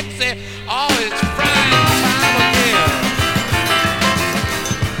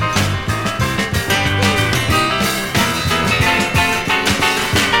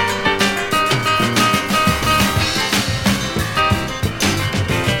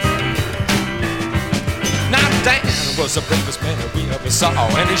 Was the bravest man that we ever saw,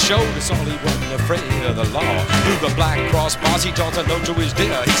 and he showed us all he wasn't afraid of the law. Through the black cross bars, he taught a note to his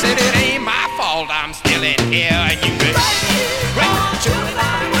dear. He said, it ain't my fault I'm still in here. And you can run,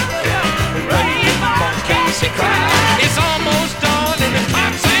 Cassie cried. It's almost dawn and the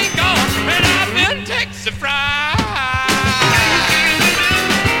cops ain't gone, and I've been Dixie fried.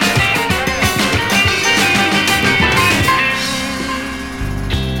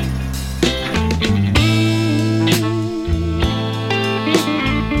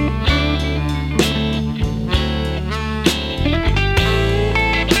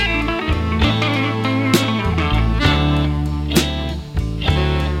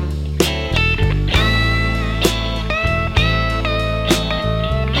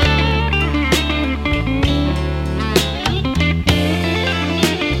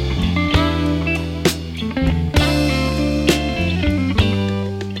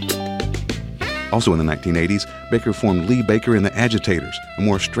 Also in the 1980s, Baker formed Lee Baker and the Agitators, a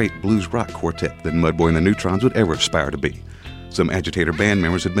more straight blues rock quartet than Mudboy and the Neutrons would ever aspire to be. Some Agitator band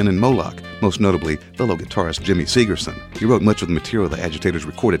members had been in Moloch, most notably fellow guitarist Jimmy Segerson. He wrote much of the material the Agitators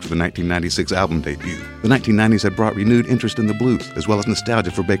recorded for the 1996 album debut. The 1990s had brought renewed interest in the blues, as well as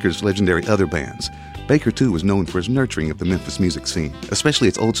nostalgia for Baker's legendary other bands. Baker, too, was known for his nurturing of the Memphis music scene, especially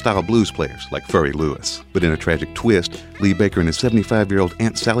its old-style blues players like Furry Lewis. But in a tragic twist, Lee Baker and his 75-year-old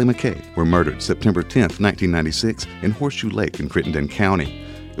Aunt Sally McKay were murdered September 10, 1996, in Horseshoe Lake in Crittenden County.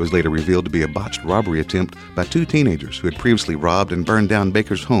 It was later revealed to be a botched robbery attempt by two teenagers who had previously robbed and burned down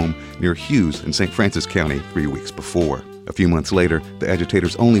Baker's home near Hughes in St. Francis County 3 weeks before. A few months later, the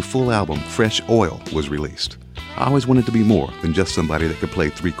Agitators' only full album, Fresh Oil, was released. I always wanted to be more than just somebody that could play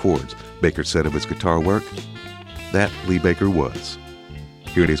 3 chords, Baker said of his guitar work. That Lee Baker was.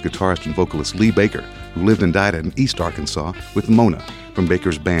 Here it is guitarist and vocalist Lee Baker, who lived and died in East Arkansas, with Mona from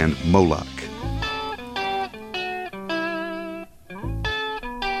Baker's band Moloch.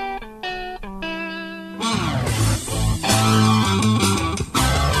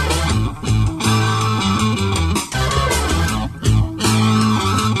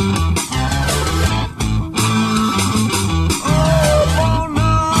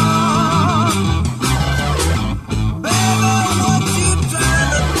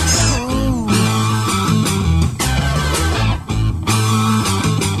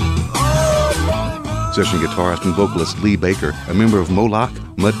 Session guitarist and vocalist Lee Baker, a member of Moloch,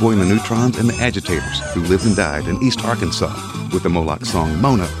 Mudboy and the Neutrons, and the Agitators, who lived and died in East Arkansas, with the Moloch song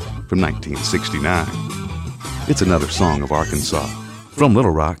Mona from 1969. It's another song of Arkansas. From Little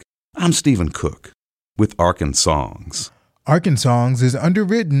Rock, I'm Stephen Cook with Arkansongs. Arkansongs is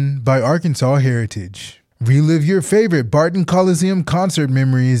underwritten by Arkansas Heritage. Relive your favorite Barton Coliseum concert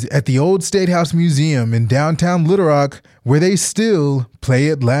memories at the Old State House Museum in downtown Little Rock, where they still play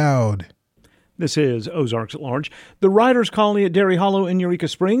it loud. This is Ozarks at Large. The Writers' Colony at Dairy Hollow in Eureka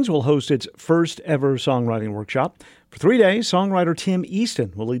Springs will host its first ever songwriting workshop. For 3 days, songwriter Tim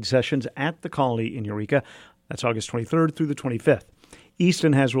Easton will lead sessions at the Colony in Eureka. That's August 23rd through the 25th.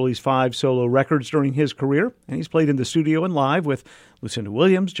 Easton has released 5 solo records during his career, and he's played in the studio and live with Lucinda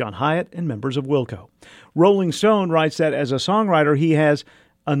Williams, John Hyatt, and members of Wilco. Rolling Stone writes that as a songwriter, he has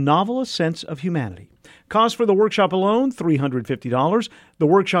a novelist sense of humanity. Cost for the workshop alone, $350. The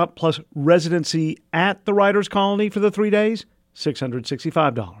workshop plus residency at the Writers' Colony for the 3 days,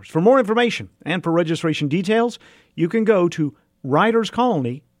 $665. For more information and for registration details, you can go to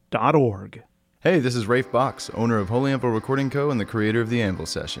writerscolony.org. Hey, this is Rafe Box, owner of Holy Anvil Recording Co. and the creator of the Anvil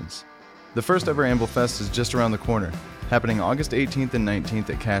Sessions. The first ever Anvil Fest is just around the corner, happening August 18th and 19th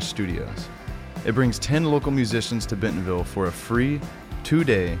at Cash Studios. It brings 10 local musicians to Bentonville for a free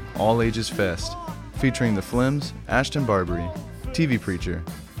 2-day all-ages fest featuring the Flims, Ashton Barbary, TV Preacher,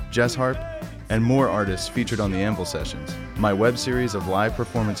 Jess Harp, and more artists featured on the Anvil Sessions, my web series of live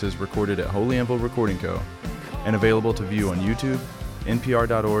performances recorded at Holy Anvil Recording Co. and available to view on YouTube,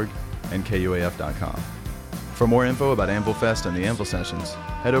 npr.org, and kuaf.com. For more info about Anvil Fest and the Anvil Sessions,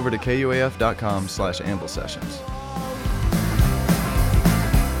 head over to kuaf.com/Anvil Sessions.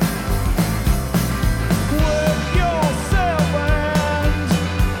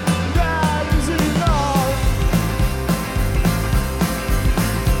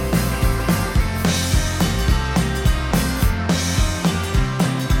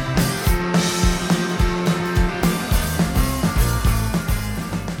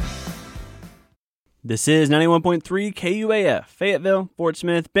 This is 91.3 KUAF, Fayetteville, Fort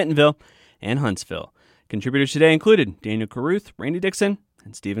Smith, Bentonville, and Huntsville. Contributors today included Daniel Carruth, Randy Dixon,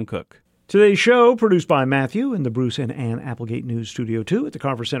 and Stephen Cook. Today's show, produced by Matthew in the Bruce and Ann Applegate News Studio 2 at the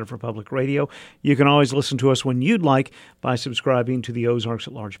Carver Center for Public Radio. You can always listen to us when you'd like by subscribing to the Ozarks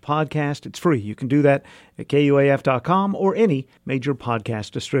at Large podcast. It's free. You can do that at KUAF.com or any major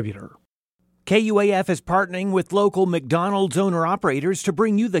podcast distributor. KUAF is partnering with local McDonald's owner-operators to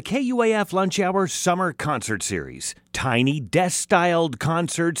bring you the KUAF Lunch Hour Summer Concert Series. Tiny, desk-styled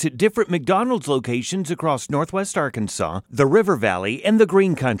concerts at different McDonald's locations across Northwest Arkansas, the River Valley, and the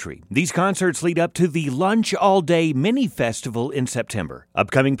Green Country. These concerts lead up to the Lunch All Day Mini Festival in September.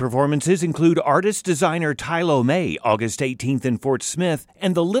 Upcoming performances include artist-designer Tylo May, August 18th in Fort Smith,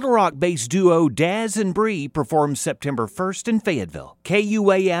 and the Little Rock-based duo Daz and Bree performs September 1st in Fayetteville.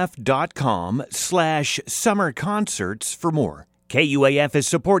 KUAF.com/summer concerts for more. KUAF is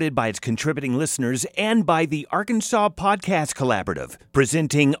supported by its contributing listeners and by the Arkansas Podcast Collaborative,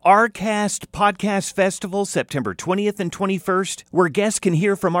 presenting RCast Podcast Festival September 20th and 21st, where guests can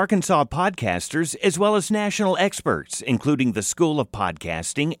hear from Arkansas podcasters as well as national experts, including the School of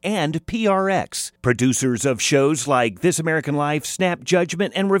Podcasting and PRX, producers of shows like This American Life, Snap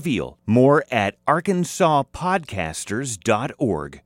Judgment, and Reveal. More at arkansaspodcasters.org.